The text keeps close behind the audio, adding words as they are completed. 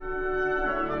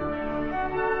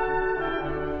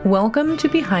Welcome to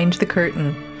Behind the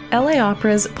Curtain, LA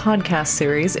Opera's podcast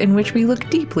series in which we look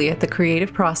deeply at the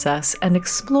creative process and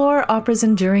explore opera's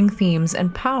enduring themes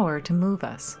and power to move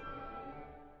us.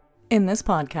 In this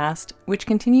podcast, which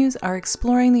continues our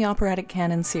Exploring the Operatic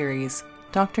Canon series,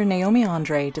 Dr. Naomi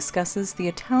André discusses the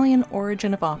Italian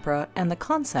origin of opera and the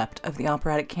concept of the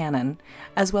operatic canon,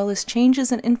 as well as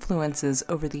changes and influences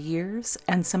over the years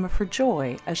and some of her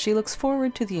joy as she looks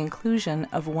forward to the inclusion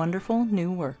of wonderful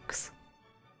new works.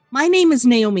 My name is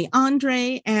Naomi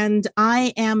André, and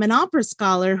I am an opera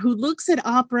scholar who looks at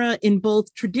opera in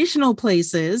both traditional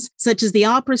places, such as the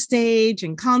opera stage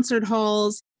and concert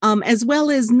halls, as well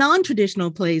as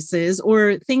non-traditional places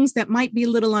or things that might be a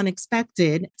little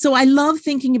unexpected. So I love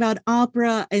thinking about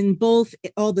opera in both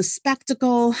all the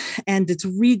spectacle and its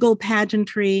regal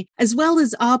pageantry, as well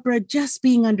as opera just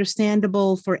being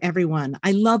understandable for everyone.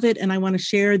 I love it, and I want to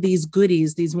share these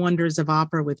goodies, these wonders of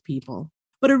opera with people.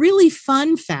 But a really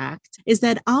fun fact is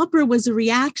that opera was a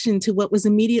reaction to what was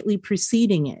immediately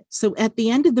preceding it. So at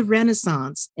the end of the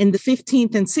Renaissance, in the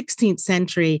 15th and 16th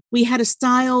century, we had a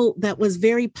style that was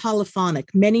very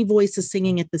polyphonic, many voices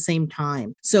singing at the same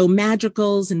time. So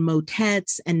madrigals and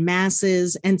motets and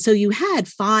masses. And so you had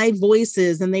 5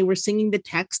 voices and they were singing the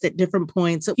text at different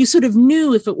points. So you sort of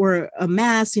knew if it were a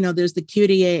mass, there's the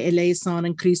Kyrie eleison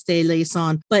and Christe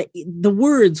eleison, but the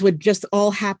words would just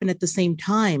all happen at the same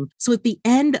time. So at the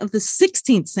end of the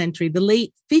 16th century, the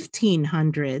late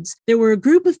 1500s, there were a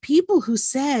group of people who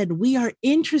said, we are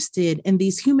interested in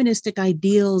these humanistic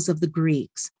ideals of the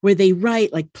Greeks, where they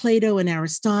write, like Plato and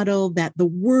Aristotle, that the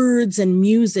words and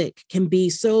music can be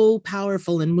so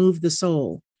powerful and move the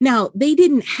soul. Now, they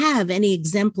didn't have any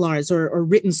exemplars or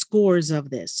written scores of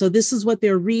this. So this is what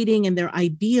they're reading and their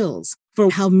ideals for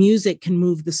how music can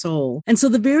move the soul. And so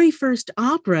the very first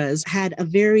operas had a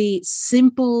very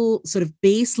simple sort of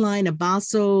baseline, a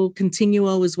basso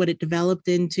continuo is what it developed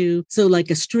into. So like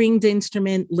a stringed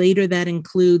instrument, later that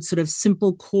includes sort of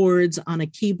simple chords on a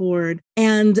keyboard,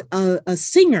 and a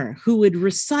singer who would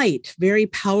recite very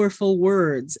powerful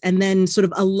words and then sort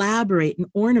of elaborate and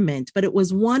ornament. But it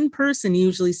was one person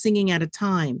usually singing at a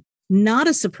time. Not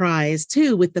a surprise,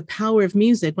 too, with the power of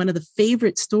music. One of the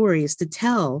favorite stories to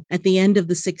tell at the end of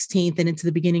the 16th and into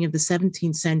the beginning of the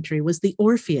 17th century was the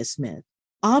Orpheus myth.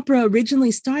 Opera originally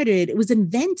started, it was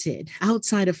invented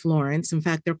outside of Florence. In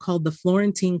fact, they're called the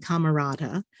Florentine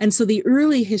Camerata. And so the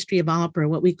early history of opera,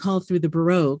 what we call through the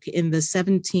Baroque in the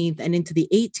 17th and into the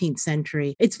 18th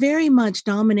century, it's very much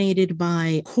dominated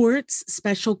by courts,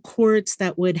 special courts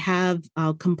that would have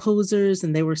composers,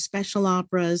 and there were special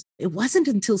operas. It wasn't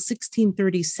until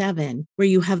 1637 where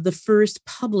you have the first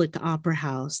public opera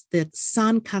house, the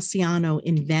San Cassiano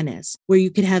in Venice, where you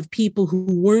could have people who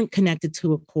weren't connected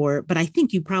to a court, but I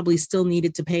think you probably still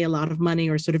needed to pay a lot of money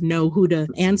or sort of know who to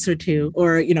answer to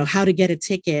or, how to get a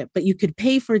ticket, but you could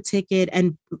pay for a ticket.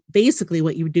 And basically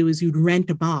what you would do is you'd rent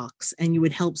a box and you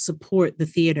would help support the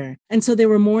theater. And so there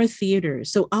were more theaters.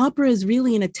 So opera is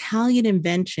really an Italian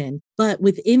invention, but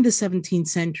within the 17th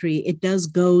century, it does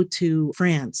go to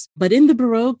France. But in the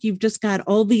Baroque, you've just got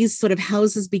all these sort of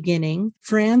houses beginning.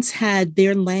 France had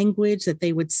their language that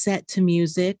they would set to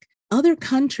music. Other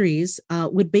countries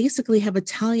would basically have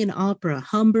Italian opera.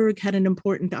 Hamburg had an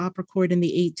important opera court in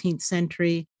the 18th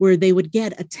century where they would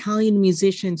get Italian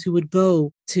musicians who would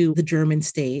go to the German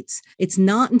states. It's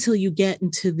not until you get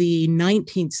into the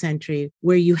 19th century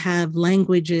where you have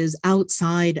languages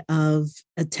outside of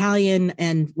Italian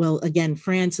and, well, again,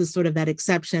 France is sort of that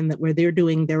exception that where they're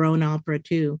doing their own opera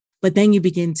too. But then you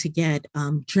begin to get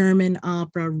German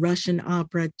opera, Russian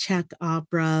opera, Czech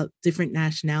opera, different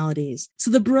nationalities. So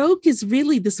the Baroque is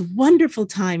really this wonderful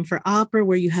time for opera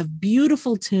where you have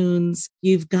beautiful tunes.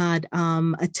 You've got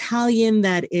Italian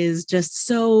that is just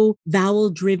so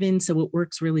vowel driven, so it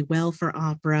works really well for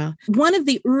opera. One of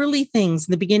the early things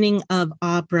in the beginning of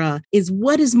opera is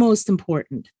what is most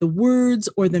important, the words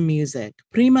or the music.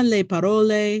 Prima le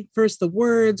parole, first the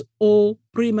words, o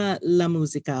prima la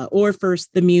musica, or first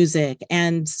the music.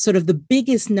 And sort of the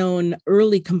biggest known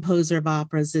early composer of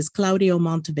operas is Claudio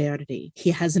Monteverdi.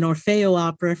 He has an Orfeo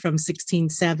opera from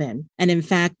 1607. And in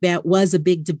fact, that was a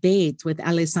big debate with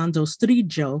Alessandro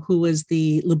Striggio, who was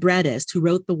the librettist who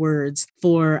wrote the words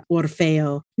for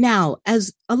Orfeo. Now,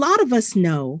 as a lot of us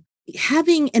know,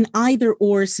 having an either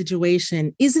or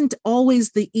situation isn't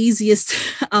always the easiest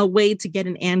way to get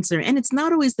an answer. And it's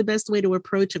not always the best way to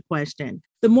approach a question.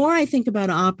 The more I think about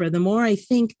opera, the more I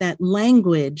think that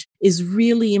language is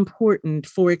really important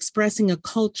for expressing a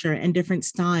culture and different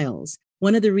styles.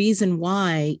 One of the reasons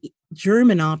why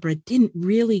German opera didn't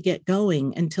really get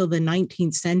going until the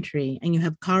 19th century. And you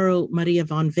have Karl Maria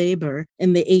von Weber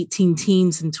in the 18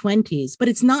 teens and 20s. But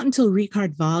it's not until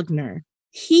Richard Wagner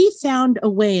he found a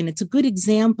way, and it's a good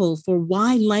example for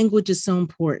why language is so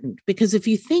important. Because if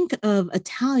you think of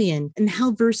Italian and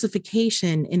how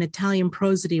versification in Italian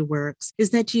prosody works, is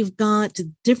that you've got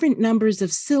different numbers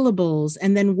of syllables,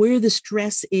 and then where the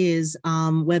stress is,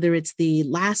 whether it's the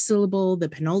last syllable, the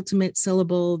penultimate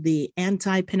syllable, the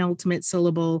anti-penultimate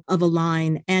syllable of a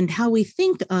line, and how we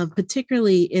think of,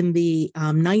 particularly in the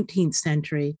 19th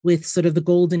century, with sort of the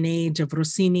golden age of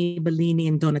Rossini, Bellini,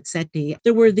 and Donizetti,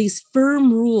 there were these firm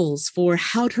rules for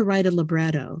how to write a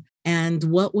libretto. And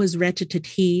what was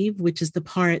recitative, which is the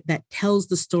part that tells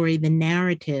the story, the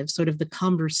narrative, sort of the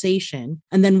conversation.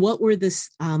 And then what were the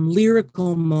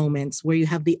lyrical moments where you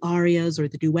have the arias or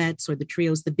the duets or the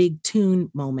trios, the big tune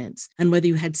moments. And whether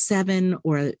you had 7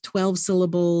 or 12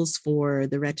 syllables for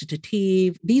the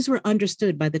recitative, these were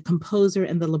understood by the composer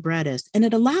and the librettist. And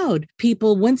it allowed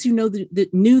people, once you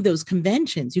knew those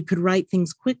conventions, you could write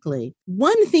things quickly.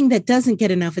 One thing that doesn't get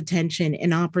enough attention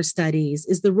in opera studies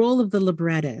is the role of the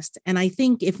librettist. And I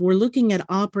think if we're looking at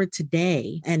opera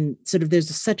today, and sort of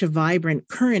there's such a vibrant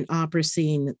current opera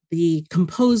scene, the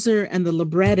composer and the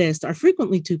librettist are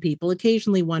frequently 2 people,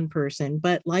 occasionally 1 person,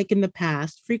 but like in the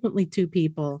past, frequently 2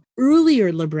 people.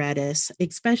 Earlier librettists,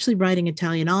 especially writing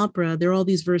Italian opera, there are all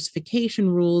these versification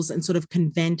rules and sort of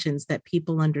conventions that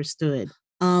people understood.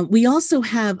 We also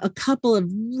have a couple of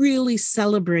really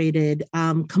celebrated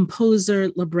composer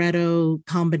libretto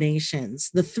combinations.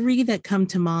 The 3 that come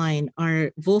to mind are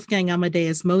Wolfgang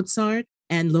Amadeus Mozart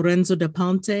and Lorenzo da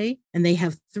Ponte, and they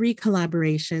have 3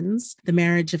 collaborations: The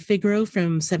Marriage of Figaro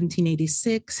from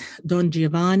 1786, Don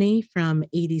Giovanni from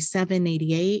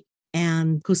 87-88,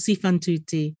 and Così fan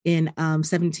tutti in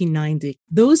 1790.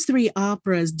 Those 3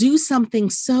 operas do something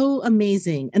so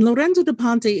amazing. And Lorenzo da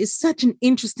Ponte is such an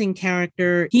interesting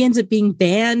character. He ends up being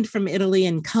banned from Italy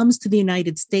and comes to the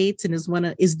United States and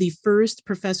is the first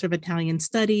professor of Italian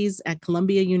studies at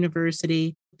Columbia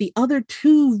University. The other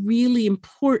 2 really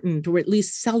important, or at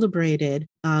least celebrated,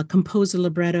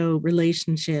 composer-libretto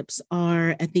relationships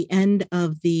are at the end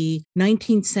of the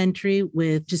 19th century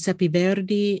with Giuseppe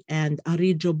Verdi and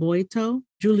Arrigo Boito.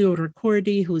 Giulio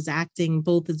Ricordi, who was acting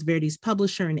both as Verdi's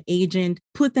publisher and agent,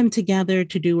 put them together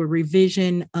to do a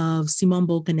revision of Simon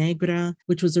Boccanegra,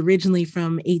 which was originally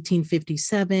from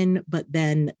 1857, but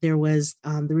then there was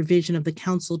the revision of the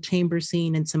council chamber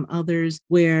scene and some others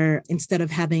where instead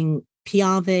of having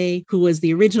Piave, who was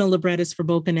the original librettist for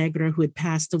Boccanegra, who had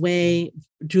passed away,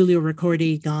 Giulio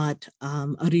Ricordi got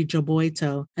Arrigo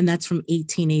Boito, and that's from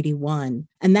 1881.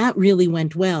 And that really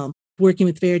went well. Working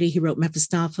with Verdi, he wrote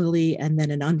Mephistopheles and then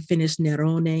an unfinished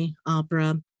Nerone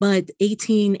opera. But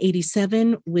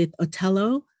 1887 with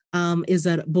Otello is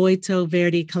a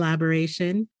Boito-Verdi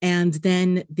collaboration. And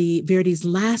then Verdi's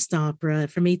last opera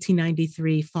from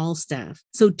 1893, Falstaff.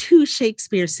 So 2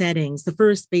 Shakespeare settings, the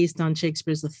first based on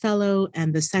Shakespeare's Othello,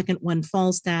 and the second one,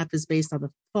 Falstaff, is based on the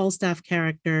Falstaff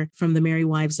character from The Merry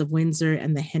Wives of Windsor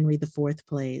and the Henry IV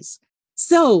plays.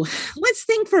 So let's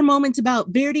think for a moment about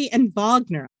Verdi and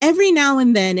Wagner. Every now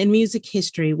and then in music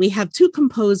history, we have 2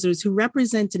 composers who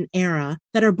represent an era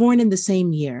that are born in the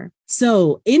same year.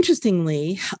 So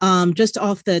interestingly, just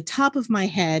off the top of my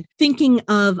head, thinking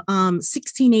of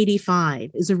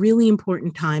 1685 is a really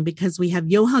important time because we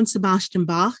have Johann Sebastian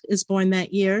Bach is born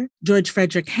that year, George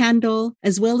Frederick Handel,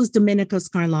 as well as Domenico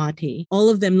Scarlatti. All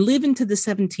of them live into the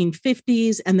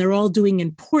 1750s, and they're all doing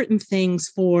important things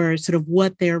for sort of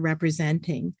what they're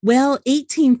representing. Well,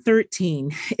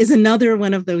 1813 is another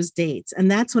one of those dates,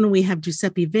 and that's when we have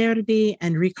Giuseppe Verdi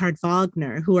and Richard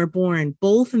Wagner, who are born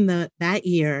both in that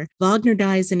year. Wagner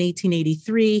dies in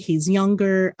 1883. He's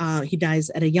younger. He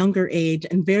dies at a younger age,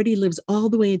 and Verdi lives all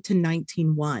the way to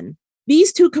 1901.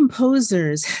 These 2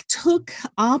 composers took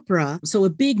opera, so a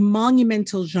big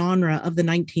monumental genre of the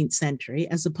 19th century,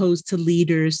 as opposed to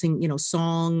lieders,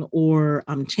 song or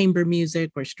chamber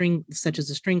music or string, such as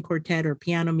a string quartet or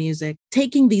piano music,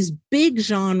 taking these big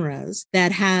genres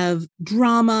that have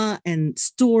drama and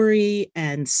story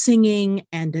and singing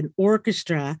and an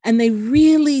orchestra, and they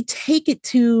really take it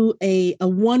to a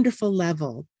wonderful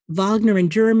level. Wagner in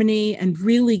Germany, and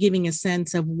really giving a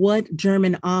sense of what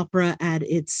German opera at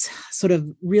its sort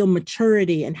of real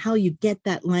maturity and how you get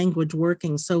that language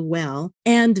working so well.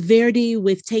 And Verdi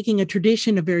with taking a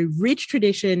tradition, a very rich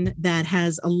tradition that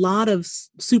has a lot of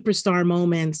superstar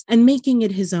moments and making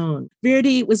it his own.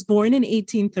 Verdi was born in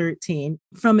 1813.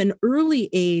 from an early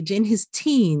age in his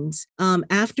teens,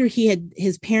 after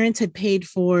his parents had paid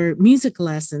for music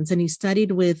lessons and he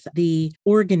studied with the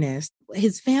organist,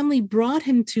 his family brought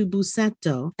him to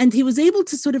Busseto, and he was able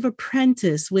to sort of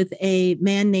apprentice with a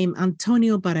man named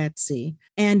Antonio Barezzi.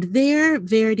 And there,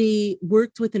 Verdi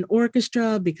worked with an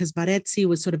orchestra because Barezzi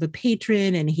was sort of a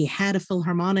patron and he had a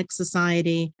Philharmonic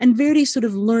Society. And Verdi sort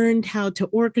of learned how to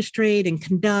orchestrate and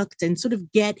conduct and sort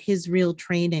of get his real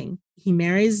training. He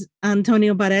marries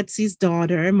Antonio Barezzi's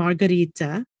daughter,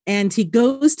 Margherita, and he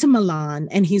goes to Milan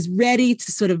and he's ready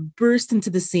to sort of burst into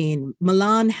the scene.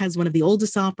 Milan has one of the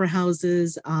oldest opera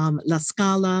houses, La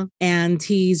Scala, and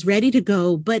he's ready to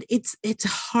go, but it's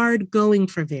hard going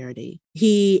for Verdi.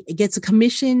 He gets a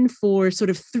commission for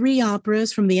sort of 3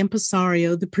 operas from the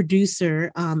impresario, the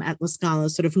producer at La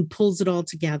Scala, sort of who pulls it all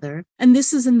together. And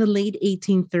this is in the late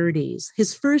 1830s.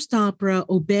 His first opera,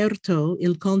 Oberto,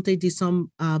 Il Conte di Son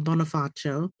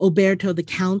Bonifacio, Oberto, the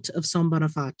Count of Son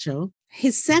Bonifacio.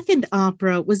 His second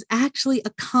opera was actually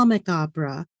a comic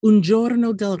opera, Un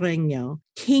giorno del regno,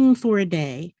 King for a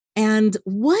Day. And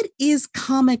what is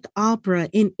comic opera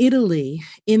in Italy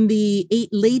in the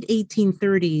late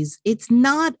 1830s? It's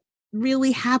not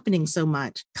really happening so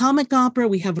much. Comic opera,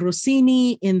 we have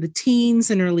Rossini in the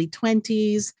teens and early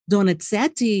 20s.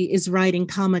 Donizetti is writing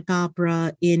comic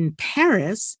opera in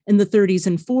Paris in the 30s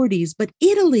and 40s. But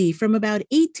Italy, from about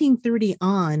 1830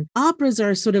 on, operas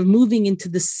are sort of moving into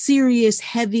the serious,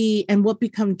 heavy, and what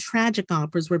become tragic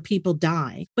operas where people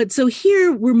die. But so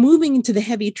here we're moving into the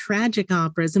heavy tragic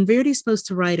operas, and Verdi's supposed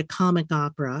to write a comic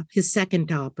opera, his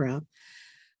second opera.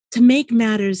 To make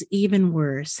matters even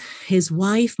worse, his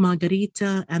wife,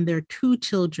 Margherita, and their 2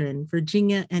 children,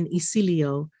 Virginia and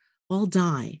Isilio, all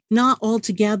die. Not all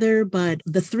together, but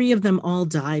the 3 of them all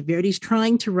die. Verdi's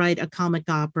trying to write a comic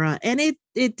opera, and it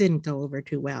didn't go over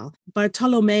too well.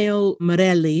 Bartolomeo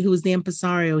Morelli, who was the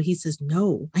impresario, he says,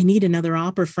 no, I need another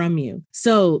opera from you.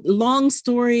 So long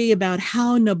story about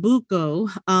how Nabucco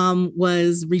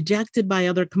was rejected by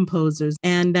other composers.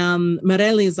 And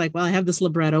Morelli is like, well, I have this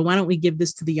libretto. Why don't we give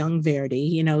this to the young Verdi?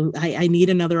 You know, I need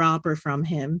another opera from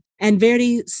him. And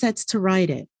Verdi sets to write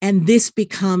it. And this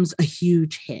becomes a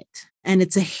huge hit. And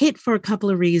it's a hit for a couple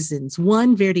of reasons.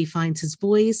 One, Verdi finds his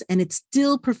voice, and it's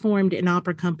still performed in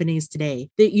opera companies today.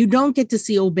 That you don't get to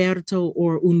see Oberto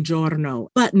or Un Giorno,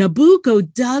 but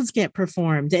Nabucco does get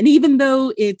performed. And even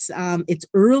though it's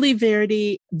early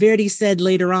Verdi said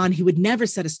later on he would never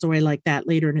set a story like that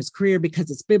later in his career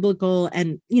because it's biblical.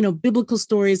 And, you know, biblical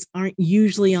stories aren't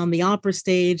usually on the opera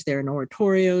stage. They're in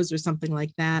oratorios or something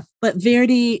like that. But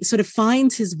Verdi sort of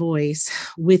finds his voice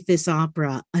with this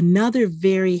opera. Another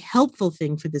very helpful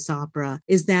thing for this opera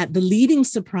is that the leading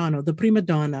soprano, the prima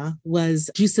donna, was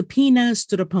Giuseppina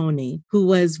Straponi, who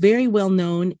was very well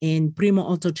known in Primo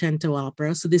Ottocento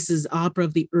opera. So this is opera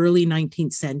of the early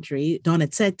 19th century.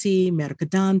 Donizetti,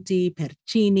 Mercadante,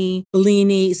 Percini,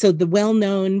 Bellini. So the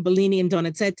well-known Bellini and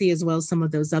Donizetti, as well as some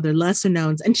of those other lesser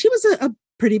knowns. And she was a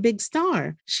pretty big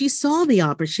star. She saw the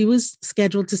opera. She was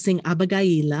scheduled to sing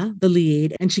Abigaila, the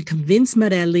lead, and she convinced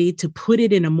Morelli to put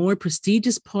it in a more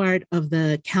prestigious part of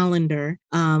the calendar,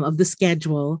 of the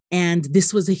schedule. And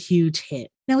this was a huge hit.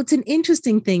 Now, it's an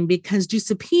interesting thing because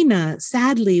Giuseppina,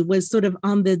 sadly, was sort of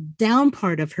on the down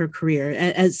part of her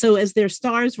career. So as their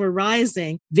stars were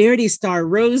rising, Verdi's star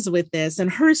rose with this, and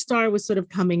her star was sort of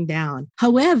coming down.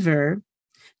 However,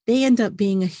 they end up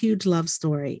being a huge love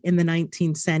story in the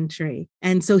 19th century.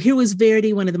 And so here was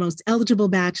Verdi, one of the most eligible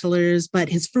bachelors, but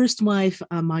his first wife,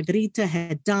 Margherita,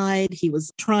 had died. He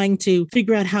was trying to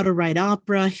figure out how to write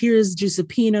opera. Here's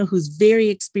Giuseppina, who's very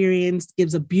experienced,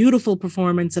 gives a beautiful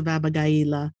performance of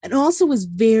Abigaila, and also was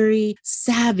very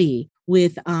savvy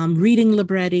with reading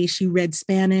libretti. She read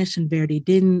Spanish and Verdi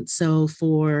didn't. So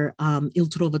for Il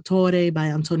Trovatore by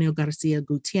Antonio Garcia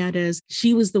Gutierrez,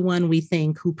 she was the one we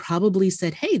think who probably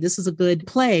said, hey, this is a good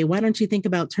play. Why don't you think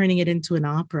about turning it into an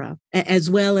opera? As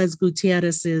well as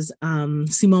Gutierrez's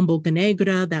Simon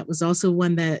Boccanegra. That was also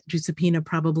one that Giuseppina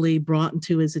probably brought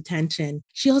into his attention.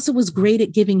 She also was great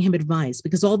at giving him advice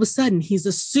because all of a sudden he's a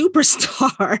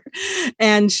superstar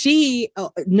and she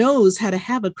knows how to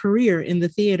have a career in the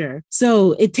theater.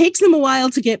 So it takes them a while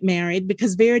to get married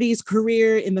because Verdi's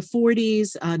career in the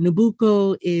 40s,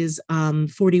 Nabucco is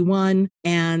 41,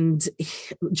 and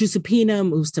Giuseppina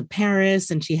moves to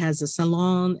Paris and she has a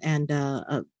salon and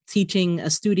teaching a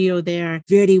studio there.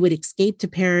 Verdi would escape to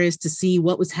Paris to see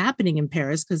what was happening in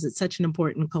Paris because it's such an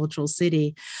important cultural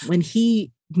city. When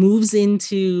he moves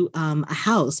into a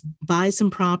house, buys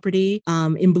some property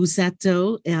in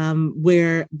Busseto,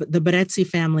 where the Barezzi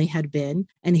family had been.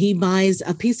 And he buys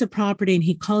a piece of property and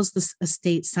he calls this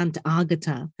estate Santa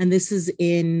Agata. And this is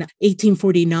in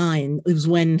 1849. It was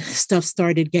when stuff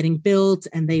started getting built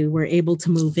and they were able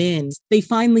to move in. They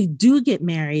finally do get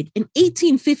married in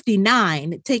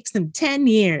 1859. It takes them 10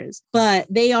 years, but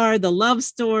they are the love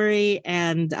story.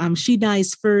 And she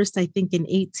dies first, I think in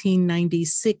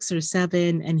 1896 or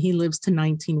 7, and he lives to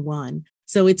 1901.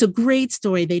 So it's a great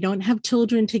story. They don't have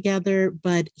children together,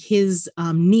 but his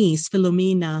niece,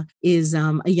 Filomena, is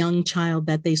a young child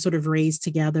that they sort of raised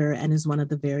together and is one of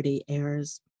the Verdi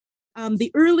heirs.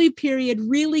 The early period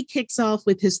really kicks off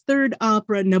with his third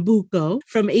opera, Nabucco,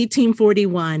 from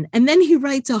 1841. And then he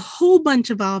writes a whole bunch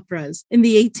of operas in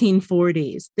the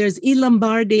 1840s. There's I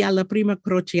Lombardi alla prima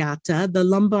crociata, the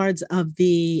Lombards of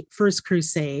the First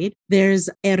Crusade. There's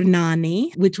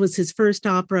Ernani, which was his first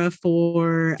opera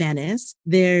for Venice.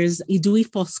 There's I Due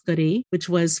Foscari, which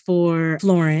was for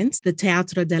Florence, the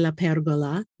Teatro della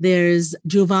Pergola. There's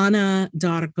Giovanna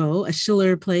d'Arco, a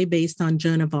Schiller play based on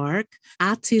Joan of Arc.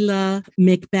 Attila,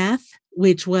 Macbeth,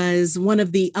 which was one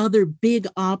of the other big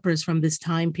operas from this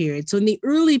time period. So in the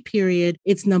early period,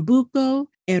 it's Nabucco,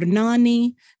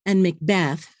 Ernani, and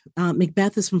Macbeth.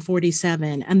 Macbeth is from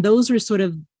 47. And those are sort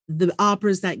of the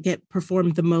operas that get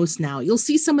performed the most now. You'll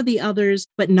see some of the others,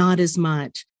 but not as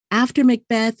much. After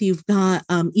Macbeth, you've got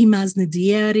I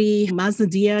Masnadieri.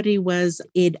 Masnadieri was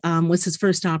his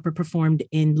first opera performed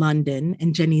in London,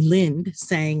 and Jenny Lind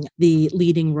sang the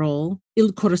leading role.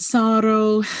 Il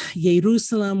Corsaro,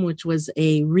 Jerusalem, which was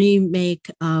a remake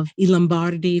of I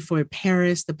Lombardi for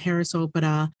Paris, the Paris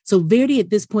Opera. So Verdi at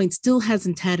this point still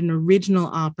hasn't had an original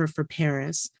opera for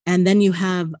Paris. And then you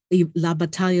have La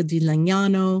Battaglia di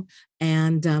Legnano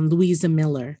and Louisa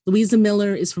Miller. Louisa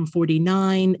Miller is from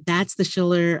 49. That's the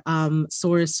Schiller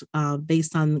source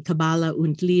based on Kabbalah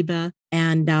und Liebe.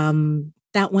 And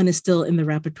that one is still in the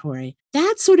repertory.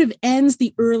 That sort of ends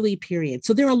the early period.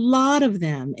 So there are a lot of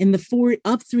them in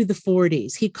up through the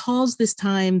 40s. He calls this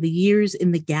time the years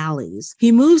in the galleys.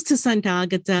 He moves to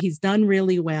Sant'Agata. He's done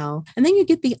really well. And then you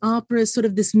get the operas, sort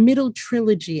of this middle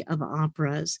trilogy of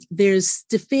operas. There's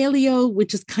Stifilio,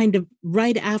 which is kind of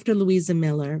right after Louisa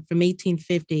Miller from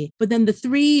 1850. But then the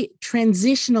three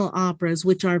transitional operas,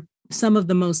 which are some of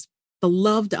the most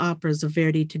beloved operas of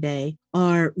Verdi today,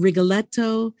 are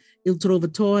Rigoletto, Il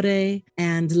Trovatore,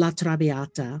 and La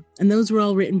Traviata. And those were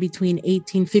all written between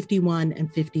 1851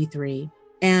 and 53.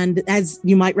 And as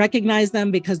you might recognize them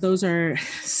because those are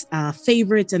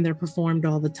favorites and they're performed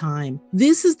all the time.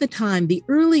 This is the time, the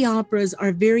early operas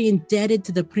are very indebted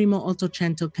to the Primo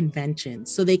Ottocento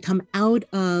conventions. So they come out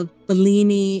of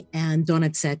Bellini and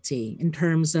Donizetti in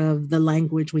terms of the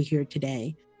language we hear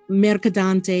today.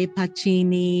 Mercadante,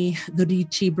 Pacini, the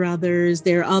Ricci brothers,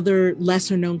 there are other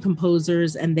lesser known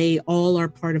composers, and they all are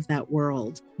part of that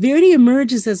world. Verdi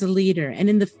emerges as a leader, and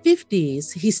in the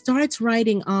 50s, he starts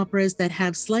writing operas that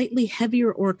have slightly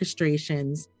heavier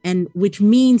orchestrations, and which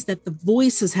means that the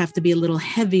voices have to be a little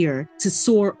heavier to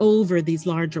soar over these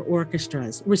larger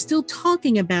orchestras. We're still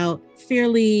talking about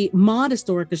fairly modest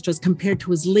orchestras compared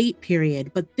to his late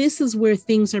period, but this is where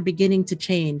things are beginning to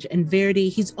change. And Verdi,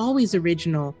 he's always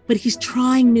original, but he's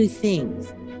trying new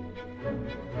things.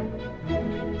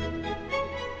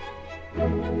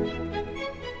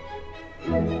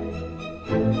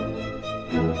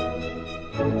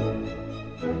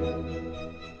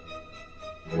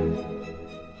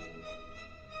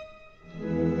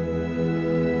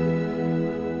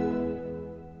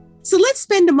 So let's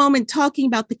spend a moment talking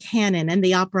about the canon and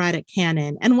the operatic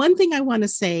canon. And one thing I want to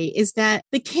say is that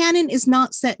the canon is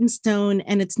not set in stone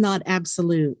and it's not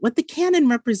absolute. What the canon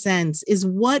represents is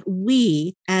what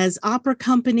we as opera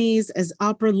companies, as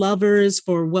opera lovers,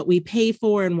 for what we pay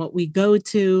for and what we go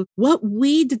to, what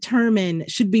we determine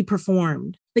should be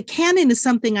performed. The canon is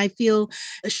something I feel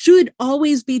should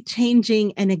always be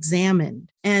changing and examined.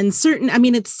 And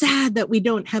it's sad that we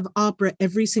don't have opera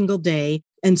every single day.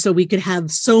 And so we could have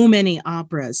so many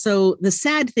operas. So the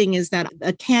sad thing is that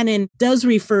a canon does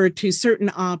refer to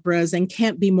certain operas and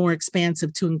can't be more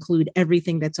expansive to include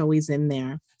everything that's always in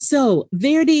there. So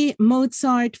Verdi,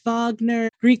 Mozart, Wagner,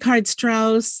 Richard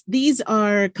Strauss, these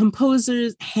are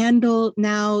composers. Handel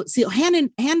now. See,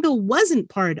 Handel wasn't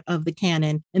part of the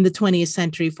canon in the 20th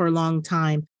century for a long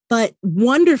time. But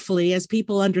wonderfully, as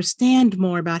people understand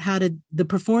more about the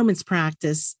performance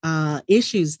practice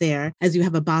issues there, as you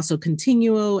have a basso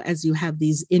continuo, as you have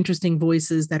these interesting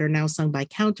voices that are now sung by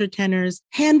countertenors,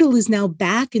 Handel is now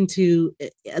back into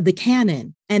the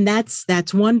canon. And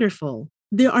that's wonderful.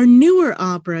 there are newer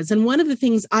operas. And one of the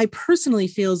things I personally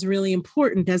feel is really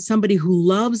important as somebody who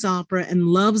loves opera and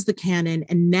loves the canon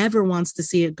and never wants to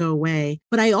see it go away.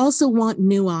 But I also want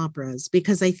new operas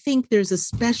because I think there's a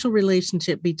special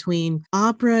relationship between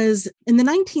operas. In the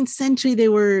 19th century, they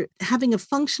were having a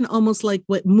function almost like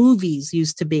what movies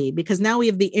used to be, because now we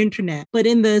have the internet. But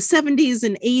in the 70s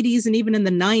and 80s and even in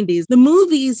the 90s, the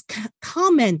movies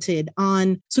commented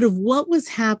on sort of what was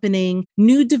happening,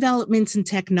 new developments in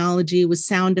technology with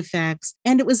sound effects.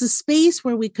 And it was a space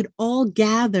where we could all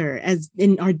gather as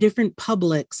in our different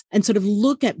publics and sort of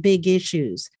look at big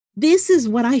issues. This is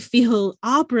what I feel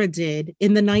opera did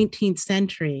in the 19th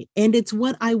century. And it's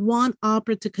what I want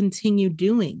opera to continue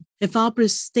doing. If opera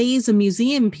stays a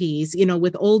museum piece,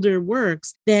 with older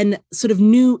works, then sort of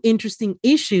new, interesting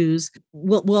issues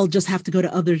will just have to go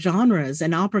to other genres,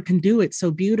 and opera can do it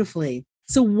so beautifully.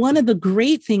 So one of the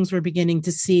great things we're beginning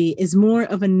to see is more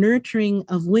of a nurturing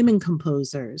of women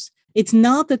composers. It's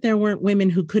not that there weren't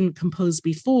women who couldn't compose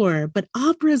before, but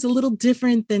opera is a little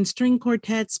different than string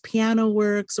quartets, piano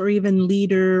works, or even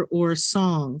lieder or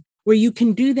song, where you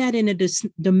can do that in a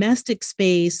domestic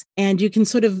space, and you can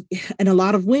and a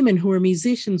lot of women who are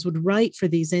musicians would write for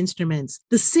these instruments.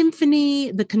 The symphony,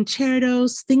 the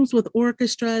concertos, things with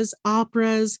orchestras,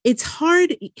 operas, it's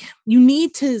hard. You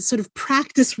need to sort of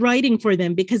practice writing for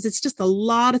them because it's just a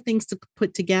lot of things to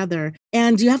put together,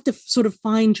 and you have to sort of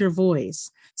find your voice.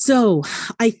 So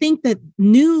I think that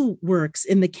new works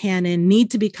in the canon need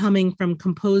to be coming from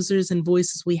composers and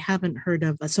voices we haven't heard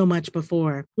of so much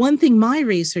before. One thing my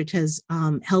research has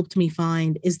helped me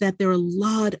find is that there are a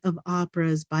lot of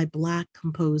operas by Black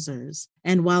composers.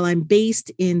 And while I'm based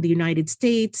in the United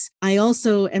States, I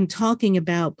also am talking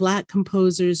about Black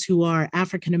composers who are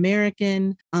African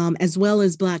American, as well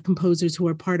as Black composers who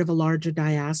are part of a larger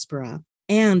diaspora.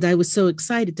 And I was so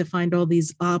excited to find all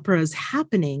these operas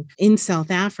happening in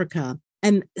South Africa.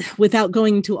 And without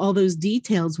going into all those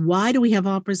details, why do we have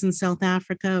operas in South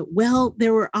Africa? Well,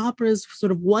 there were operas,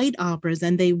 sort of white operas,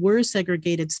 and they were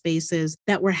segregated spaces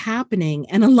that were happening.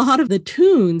 And a lot of the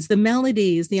tunes, the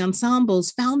melodies, the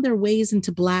ensembles found their ways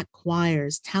into Black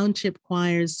choirs, township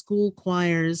choirs, school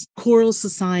choirs, choral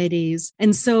societies.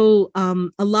 And so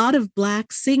a lot of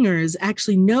Black singers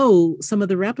actually know some of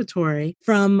the repertory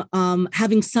from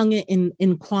having sung it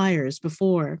in choirs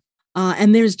before.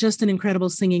 And there's just an incredible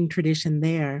singing tradition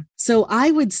there. So I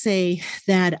would say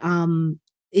that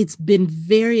it's been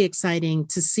very exciting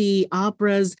to see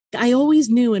operas. I always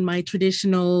knew in my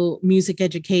traditional music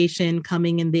education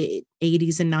coming in the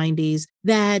 80s and 90s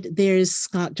that there's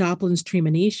Scott Joplin's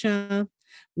Treemonisha,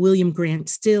 William Grant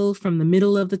Still from the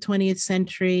middle of the 20th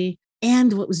century.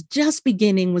 And what was just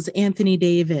beginning was Anthony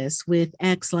Davis with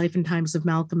X, Life and Times of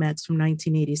Malcolm X from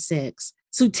 1986.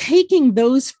 So taking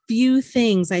those few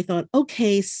things, I thought,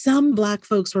 okay, some Black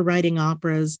folks were writing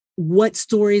operas. What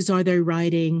stories are they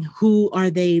writing? Who are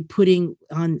they putting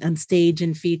on stage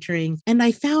and featuring? And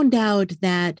I found out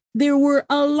that there were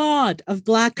a lot of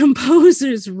Black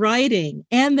composers writing,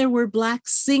 and there were Black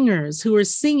singers who were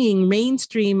singing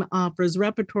mainstream operas,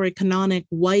 repertory, canonic,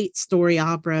 white story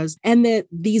operas, and that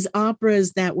these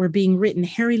operas that were being written,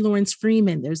 Harry Lawrence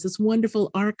Freeman, there's this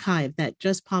wonderful archive that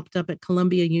just popped up at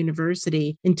Columbia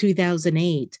University in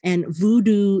 2008. And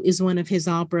Voodoo is one of his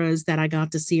operas that I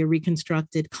got to see a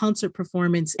reconstructed concert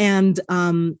performance. And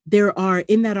there are,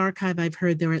 in that archive, I've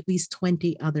heard there are at least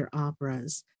 20 other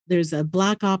operas. There's a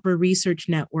Black Opera Research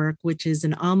Network, which is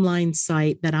an online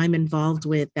site that I'm involved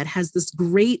with that has this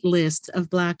great list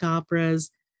of Black operas,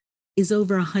 is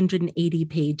over 180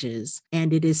 pages,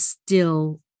 and it is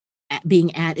still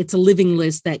it's a living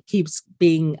list that keeps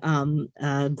being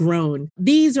grown.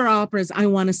 These are operas I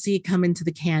want to see come into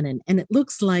the canon. And it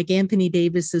looks like Anthony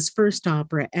Davis's first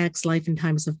opera, X, Life and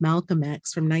Times of Malcolm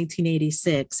X from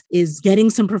 1986, is getting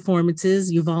some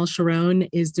performances. Yuval Sharon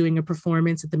is doing a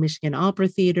performance at the Michigan Opera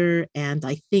Theater, and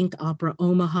I think Opera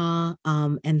Omaha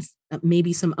and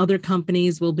maybe some other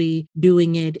companies will be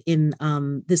doing it in,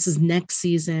 this is next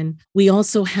season. We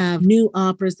also have new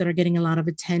operas that are getting a lot of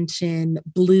attention.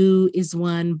 Blue is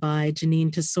one by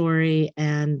Janine Tesori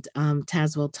and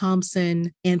Tazewell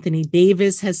Thompson. Anthony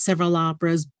Davis has several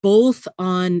operas, both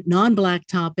on non-Black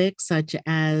topics, such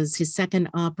as his second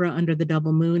opera, Under the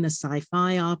Double Moon, a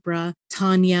sci-fi opera.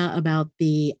 Tanya, about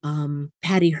the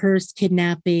Patty Hearst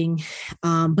kidnapping.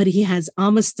 But he has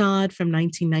Amistad from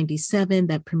 1997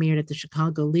 that premiered at the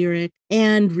Chicago Lyric,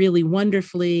 and really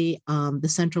wonderfully, the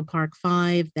Central Park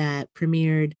Five that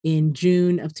premiered in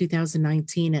June of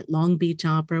 2019 at Long Beach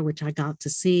Opera, which I got to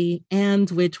see, and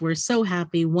which we're so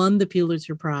happy won the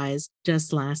Pulitzer Prize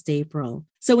just last April.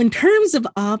 So in terms of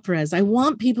operas, I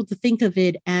want people to think of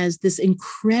it as this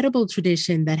incredible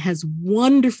tradition that has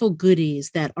wonderful goodies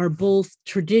that are both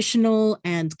traditional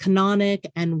and canonic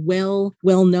and well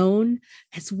known,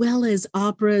 as well as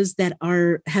operas that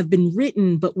have been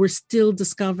written, but we're still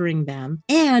discovering them.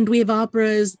 And we have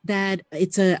operas that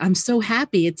I'm so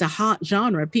happy, it's a hot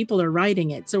genre. People are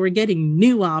writing it. So we're getting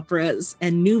new operas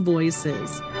and new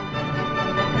voices.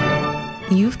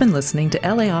 You've been listening to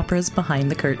LA Opera's Behind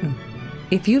the Curtain.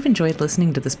 If you've enjoyed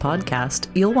listening to this podcast,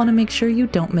 you'll want to make sure you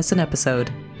don't miss an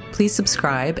episode. Please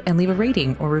subscribe and leave a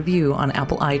rating or review on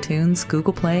Apple iTunes,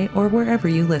 Google Play, or wherever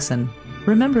you listen.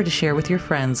 Remember to share with your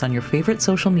friends on your favorite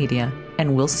social media,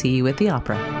 and we'll see you at the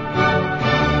opera.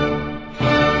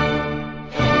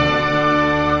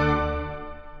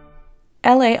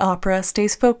 LA Opera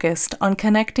stays focused on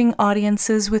connecting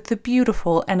audiences with the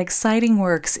beautiful and exciting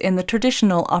works in the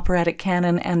traditional operatic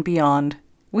canon and beyond.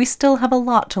 We still have a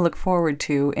lot to look forward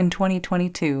to in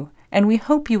 2022, and we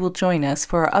hope you will join us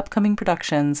for our upcoming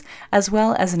productions, as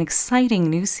well as an exciting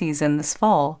new season this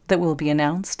fall that will be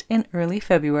announced in early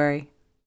February.